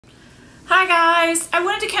Hi guys, I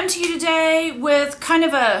wanted to come to you today with kind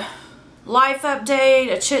of a life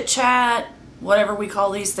update, a chit chat, whatever we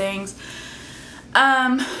call these things.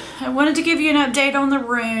 I wanted to give you an update on the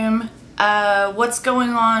room, what's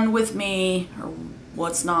going on with me, or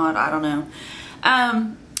what's not, I don't know.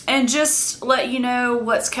 And just let you know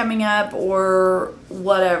what's coming up or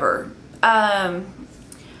whatever.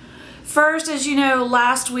 First, as you know,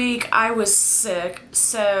 last week I was sick,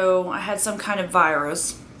 so I had some kind of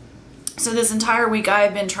virus. So this entire week I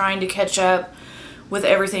have been trying to catch up with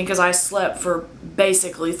everything because I slept for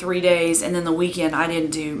basically 3 days, and then the weekend I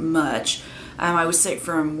didn't do much. I was sick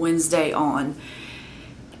from Wednesday on.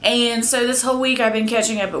 And so this whole week I've been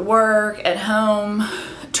catching up at work, at home,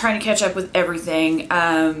 trying to catch up with everything.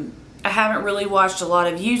 I haven't really watched a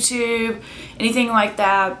lot of YouTube, anything like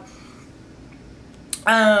that.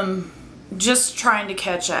 Just trying to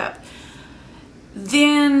catch up.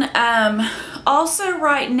 Then also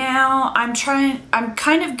right now I'm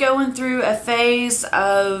kind of going through a phase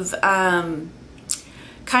of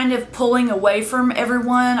kind of pulling away from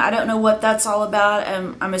everyone. I don't know what that's all about.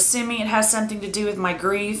 I'm assuming it has something to do with my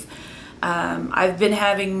grief. I've been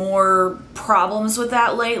having more problems with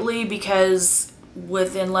that lately because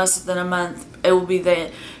within less than a month it will be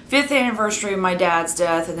the 5th anniversary of my dad's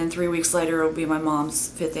death, and then 3 weeks later it will be my mom's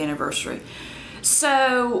 5th anniversary.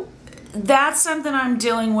 So that's something I'm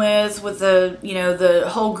dealing with the, you know, the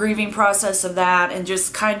whole grieving process of that, and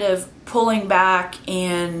just kind of pulling back.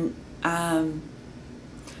 And I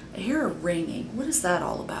hear a ringing. What is that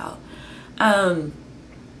all about?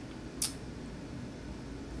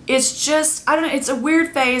 It's just, I don't know, it's a weird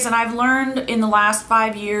phase, and I've learned in the last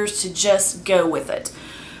 5 years to just go with it.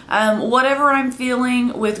 Whatever I'm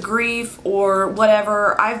feeling with grief or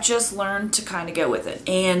whatever, I've just learned to kind of go with it,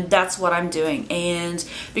 and that's what I'm doing. And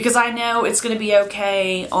because I know it's going to be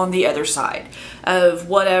okay on the other side of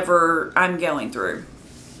whatever I'm going through.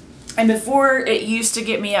 And before, it used to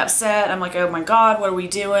get me upset. I'm like, oh my God, what are we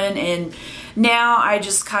doing? And now I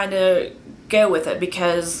just kind of go with it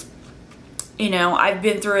because, you know, I've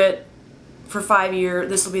been through it for 5 years.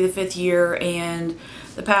 This will be the 5th year, and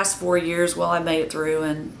the past 4 years, well, I made it through,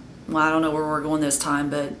 and well, I don't know where we're going this time,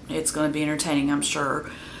 but it's going to be entertaining, I'm sure.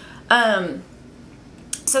 So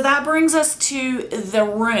that brings us to the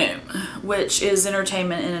room, which is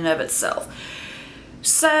entertainment in and of itself.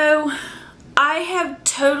 So I have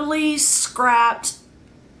totally scrapped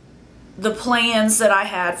the plans that I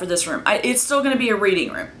had for this room. It's still going to be a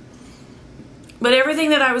reading room, but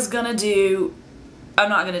everything that I was going to do, I'm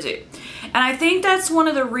not going to do. And I think that's one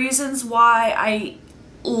of the reasons why I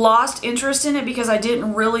lost interest in it, because I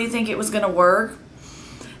didn't really think it was going to work.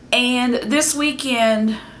 And this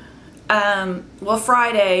weekend, well,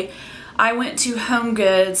 Friday, I went to Home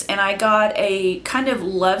Goods and I got a kind of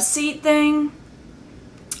love seat thing.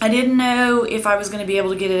 I didn't know if I was going to be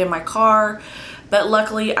able to get it in my car, but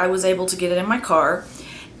luckily I was able to get it in my car.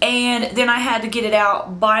 And then I had to get it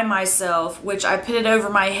out by myself, which I put it over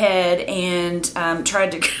my head and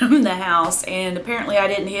tried to come in the house. And apparently I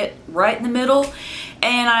didn't hit right in the middle.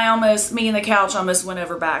 And me and the couch almost went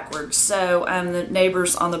over backwards. So the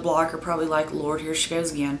neighbors on the block are probably like, Lord, here she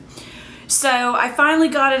goes again. So I finally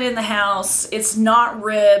got it in the house. It's not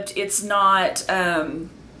ripped. It's not, the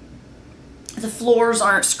floors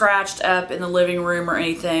aren't scratched up in the living room or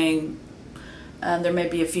anything. There may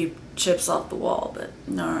be a few chips off the wall, but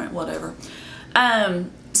alright, whatever.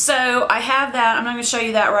 So I have that. I'm not going to show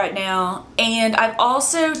you that right now. And I've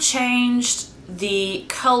also changed the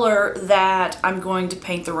color that I'm going to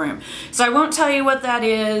paint the room. So I won't tell you what that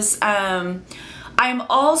is. I've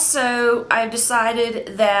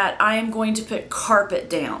decided that I am going to put carpet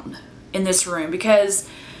down in this room because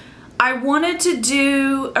I wanted to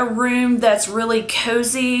do a room that's really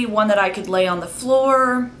cozy, one that I could lay on the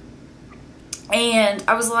floor. And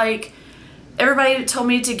I was like, everybody told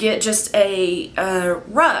me to get just a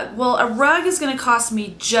rug. Well, a rug is going to cost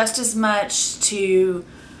me just as much to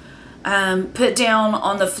put down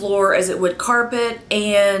on the floor as it would carpet.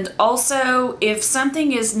 And also, if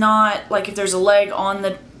something is not, like if there's a leg on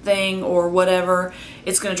the thing or whatever,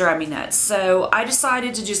 it's going to drive me nuts. So I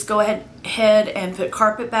decided to just go ahead and put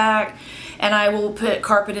carpet back. And I will put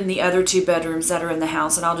carpet in the other 2 bedrooms that are in the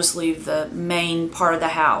house. And I'll just leave the main part of the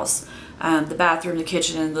house. The bathroom, the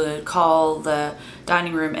kitchen, and the hall, the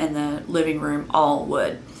dining room, and the living room, all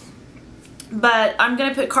wood. But I'm going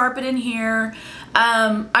to put carpet in here.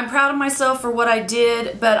 I'm proud of myself for what I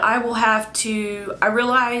did, but I will have to, I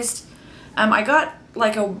realized I got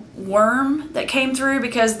like a worm that came through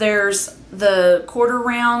because there's the quarter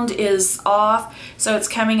round is off, so it's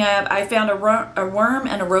coming up. I found a worm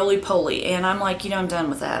and a roly-poly, and I'm like, you know, I'm done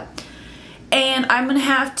with that. And I'm going to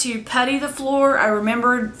have to putty the floor. I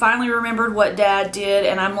finally remembered what Dad did,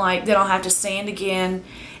 and I'm like, then I'll have to sand again.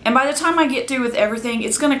 And by the time I get through with everything,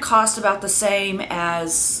 it's going to cost about the same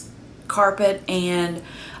as carpet, and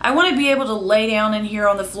I want to be able to lay down in here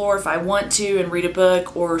on the floor if I want to and read a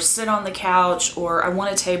book, or sit on the couch, or I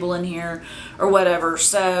want a table in here or whatever.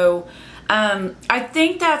 So I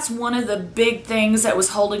think that's one of the big things that was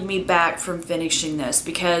holding me back from finishing this,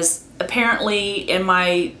 because apparently in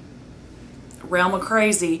my realm of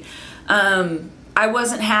crazy, I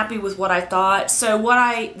wasn't happy with what I thought. So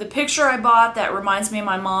the picture I bought that reminds me of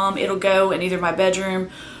my mom, it'll go in either my bedroom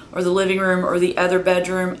or the living room or the other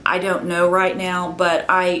bedroom. I don't know right now, but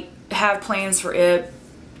I have plans for it.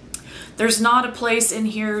 There's not a place in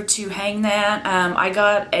here to hang that. I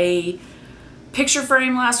got a picture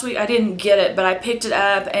frame last week. I didn't get it, but I picked it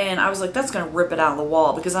up and I was like, that's going to rip it out of the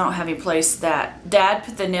wall, because I don't have any place that Dad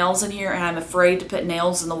put the nails in here, and I'm afraid to put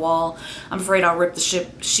nails in the wall. I'm afraid I'll rip the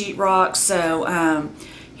sheetrock. So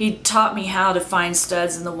he taught me how to find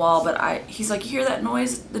studs in the wall, but he's like, you hear that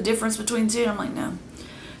noise, the difference between the two? I'm like, no.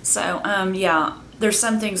 So yeah, there's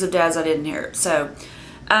some things of Dad's I didn't hear. So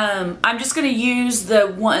I'm just going to use the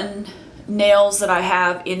one nails that I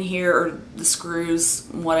have in here, or the screws,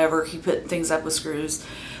 whatever. He put things up with screws.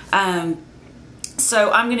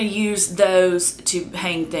 So I'm going to use those to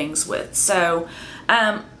hang things with. So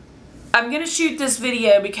I'm going to shoot this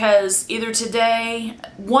video because either today,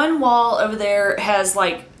 one wall over there has,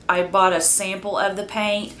 like, I bought a sample of the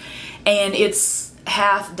paint and it's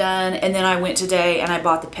half done, and then I went today and I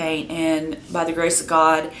bought the paint, and by the grace of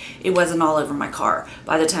God, it wasn't all over my car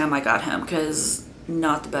by the time I got home, because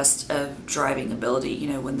not the best of driving ability, you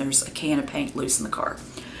know, when there's a can of paint loose in the car.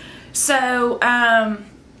 So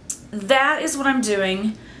that is what I'm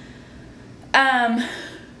doing.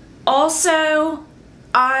 Also,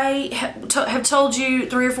 I have told you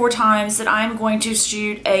 3 or 4 times that I'm going to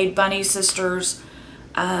shoot a Bunny Sisters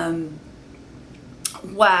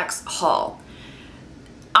wax haul.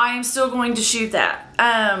 I am still going to shoot that.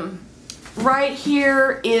 Right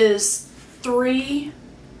here is 3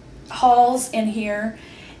 hauls in here,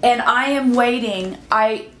 and I am waiting.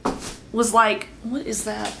 I was like, what is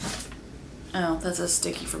that? Oh, that's a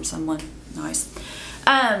sticky from someone. Nice.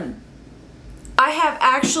 I have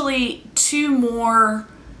actually 2 more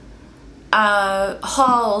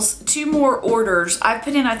hauls, 2 more orders. I've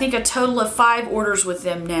put in, I think, a total of 5 orders with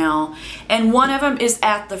them now, and one of them is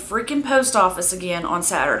at the freaking post office again on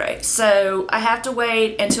Saturday. So I have to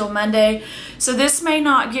wait until Monday. So this may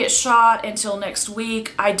not get shot until next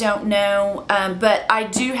week. I don't know, but I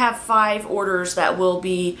do have 5 orders that will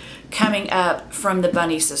be coming up from the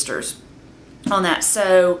Bunny Sisters on that.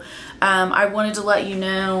 So I wanted to let you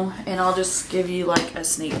know, and I'll just give you like a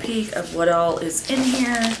sneak peek of what all is in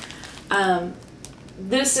here.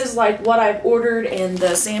 This is like what I've ordered in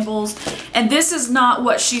the samples, and this is not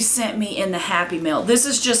what she sent me in the Happy Mail. This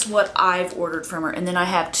is just what I've ordered from her, and then I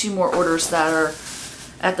have 2 more orders that are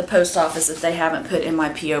at the post office that they haven't put in my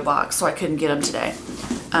P.O. box, so I couldn't get them today.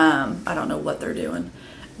 I don't know what they're doing,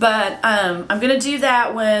 but I'm gonna do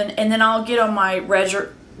that one, and then I'll get on my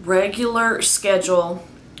regular schedule.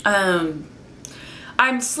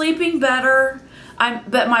 I'm sleeping better.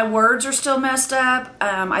 But my words are still messed up.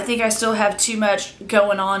 I think I still have too much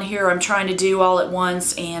going on here. I'm trying to do all at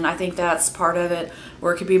once, and I think that's part of it,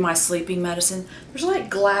 or it could be my sleeping medicine. There's like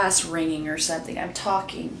glass ringing or something. I'm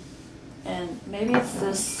talking, and maybe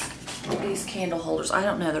it's these candle holders. I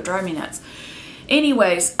don't know. They're driving me nuts.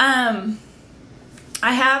 Anyways, I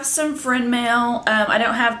have some friend mail. I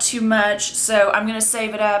don't have too much, so I'm going to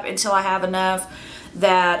save it up until I have enough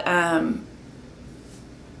that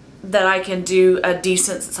that I can do a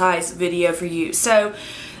decent sized video for you. So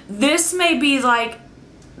this may be like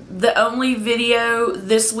the only video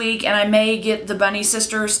this week, and I may get the Bunny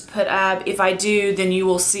Sisters put up. If I do, then you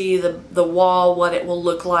will see the wall, what it will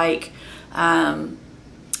look like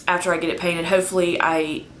after I get it painted. Hopefully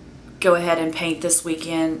I go ahead and paint this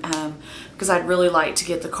weekend, because I'd really like to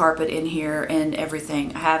get the carpet in here and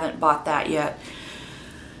everything. I haven't bought that yet.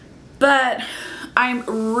 But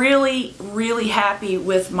I'm really, really happy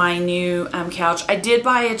with my new couch. I did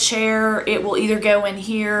buy a chair. It will either go in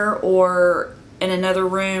here or in another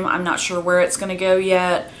room. I'm not sure where it's going to go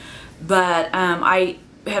yet. But I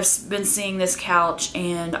have been seeing this couch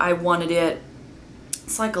and I wanted it.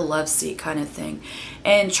 It's like a love seat kind of thing.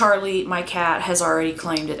 And Charlie, my cat, has already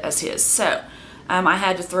claimed it as his. So I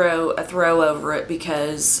had to throw a throw over it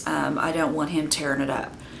because I don't want him tearing it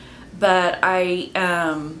up. But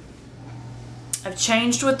I've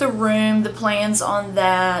changed with the room, the plans on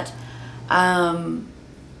that. I'm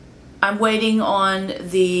waiting on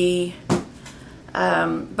the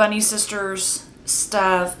Bunny Sisters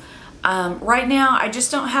stuff. Right now, I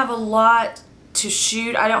just don't have a lot to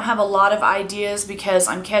shoot. I don't have a lot of ideas because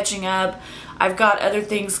I'm catching up. I've got other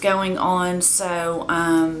things going on, so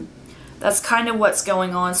that's kind of what's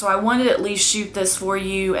going on. So I wanted to at least shoot this for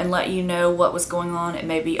you and let you know what was going on. It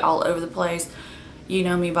may be all over the place. You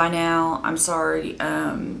know me by now. I'm sorry. I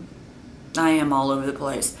am all over the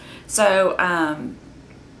place. So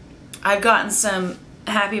I've gotten some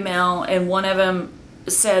happy mail, and one of them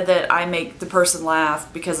said that I make the person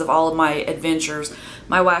laugh because of all of my adventures,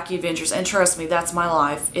 my wacky adventures. And trust me, that's my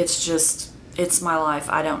life. It's my life.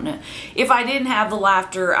 I don't know. If I didn't have the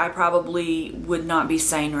laughter, I probably would not be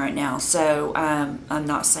sane right now. So I'm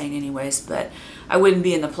not sane anyways, but I wouldn't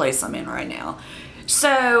be in the place I'm in right now.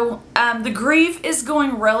 So the grief is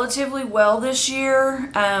going relatively well this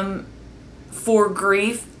year for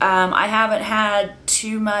grief. I haven't had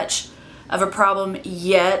too much of a problem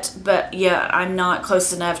yet, but yeah, I'm not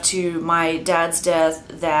close enough to my dad's death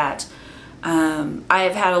that I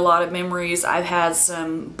have had a lot of memories. I've had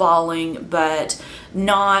some bawling, but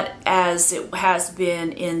not as it has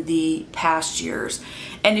been in the past years.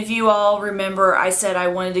 And if you all remember, I said I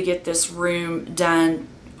wanted to get this room done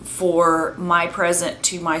for my present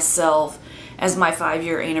to myself as my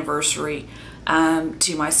 5-year anniversary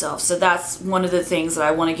to myself. So that's one of the things that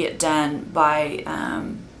I want to get done by,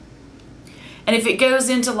 and if it goes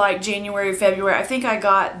into like January, February, I think I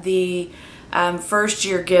got the first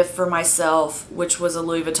year gift for myself, which was a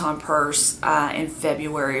Louis Vuitton purse in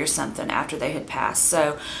February or something after they had passed.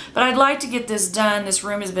 So, but I'd like to get this done. This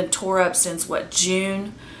room has been tore up since what,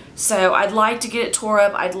 June? So I'd like to get it tore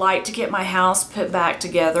up. I'd like to get my house put back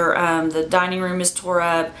together. The dining room is tore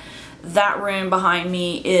up. That room behind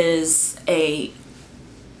me is a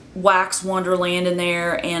wax wonderland in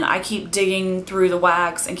there, and I keep digging through the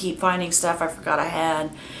wax and keep finding stuff I forgot I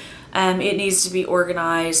had. It needs to be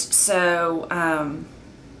organized. So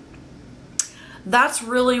that's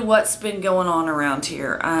really what's been going on around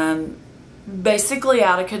here. Basically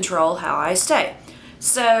out of control how I stay.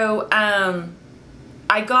 So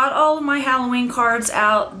I got all of my Halloween cards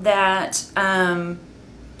out that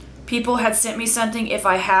people had sent me something. If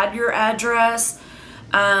I had your address,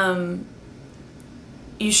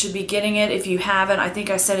 you should be getting it. If you haven't, I think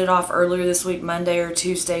I sent it off earlier this week, Monday or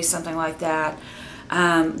Tuesday, something like that.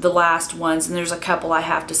 The last ones, and there's a couple I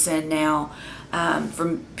have to send now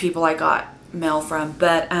from people I got mail from.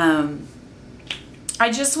 But I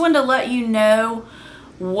just wanted to let you know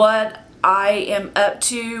what I am up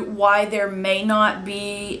to, why there may not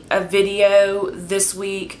be a video this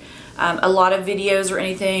week, a lot of videos or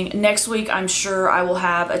anything. Next week, I'm sure I will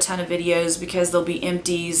have a ton of videos because there'll be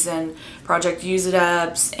empties and project use it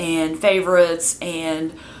ups and favorites,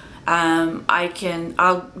 and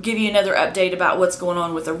I'll give you another update about what's going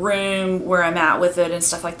on with the room, where I'm at with it and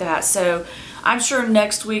stuff like that. So I'm sure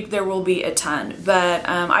next week there will be a ton, but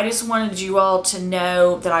I just wanted you all to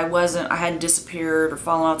know that I hadn't disappeared or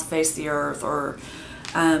fallen off the face of the earth or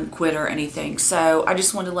quit or anything. So I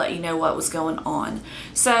just wanted to let you know what was going on.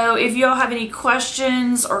 So if you all have any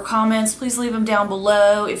questions or comments, please leave them down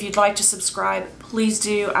below. If you'd like to subscribe, please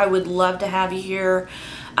do. I would love to have you here.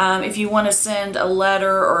 If you want to send a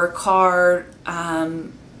letter or a card,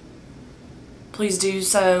 please do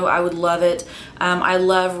so. I would love it. I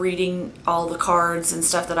love reading all the cards and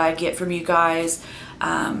stuff that I get from you guys.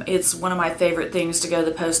 It's one of my favorite things to go to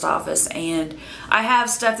the post office, and I have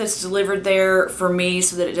stuff that's delivered there for me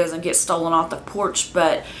so that it doesn't get stolen off the porch,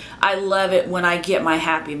 but I love it when I get my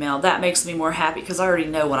happy mail. That makes me more happy because I already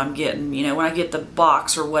know what I'm getting. You know, when I get the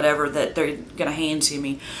box or whatever that they're going to hand to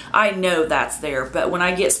me, I know that's there. But when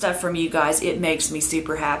I get stuff from you guys, it makes me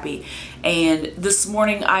super happy. And this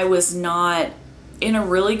morning I was not in a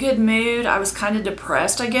really good mood. I was kind of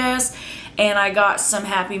depressed, I guess. And I got some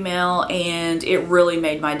happy mail and it really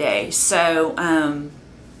made my day. So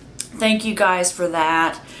thank you guys for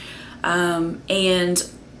that.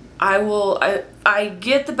 And I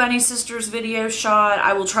get the Bunny Sisters video shot.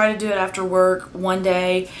 I will try to do it after work one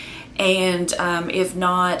day, and if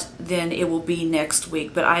not, then it will be next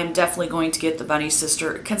week. But I am definitely going to get the Bunny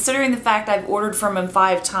Sister. Considering the fact I've ordered from them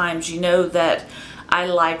 5 times, you know that I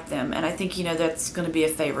like them, and I think you know that's going to be a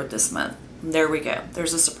favorite this month. There we go.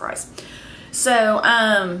 There's a surprise. So,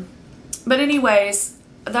 but anyways,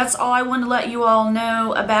 that's all I wanted to let you all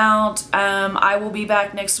know about. I will be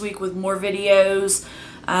back next week with more videos.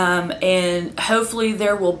 And hopefully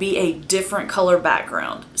there will be a different color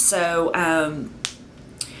background. So, and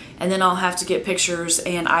then I'll have to get pictures,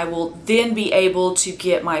 and I will then be able to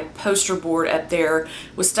get my poster board up there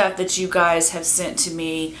with stuff that you guys have sent to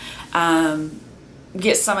me,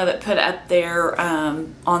 get some of it put up there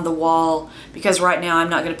on the wall, because right now I'm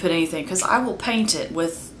not going to put anything, because I will paint it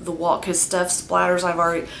with the wall, because stuff splatters.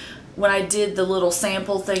 When I did the little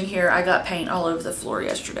sample thing here, I got paint all over the floor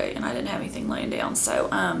yesterday and I didn't have anything laying down. So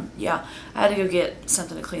yeah, I had to go get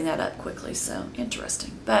something to clean that up quickly. So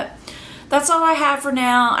interesting. But that's all I have for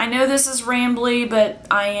now. I know this is rambly, but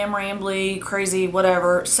I am rambly, crazy,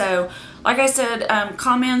 whatever. So like I said,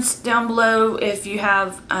 comments down below if you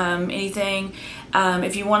have anything.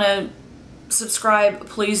 If you want to subscribe,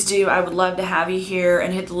 please do. I would love to have you here,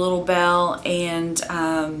 and hit the little bell,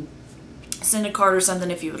 and send a card or something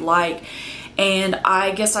if you would like. And I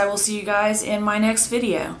guess I will see you guys in my next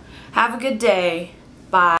video. Have a good day.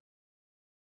 Bye.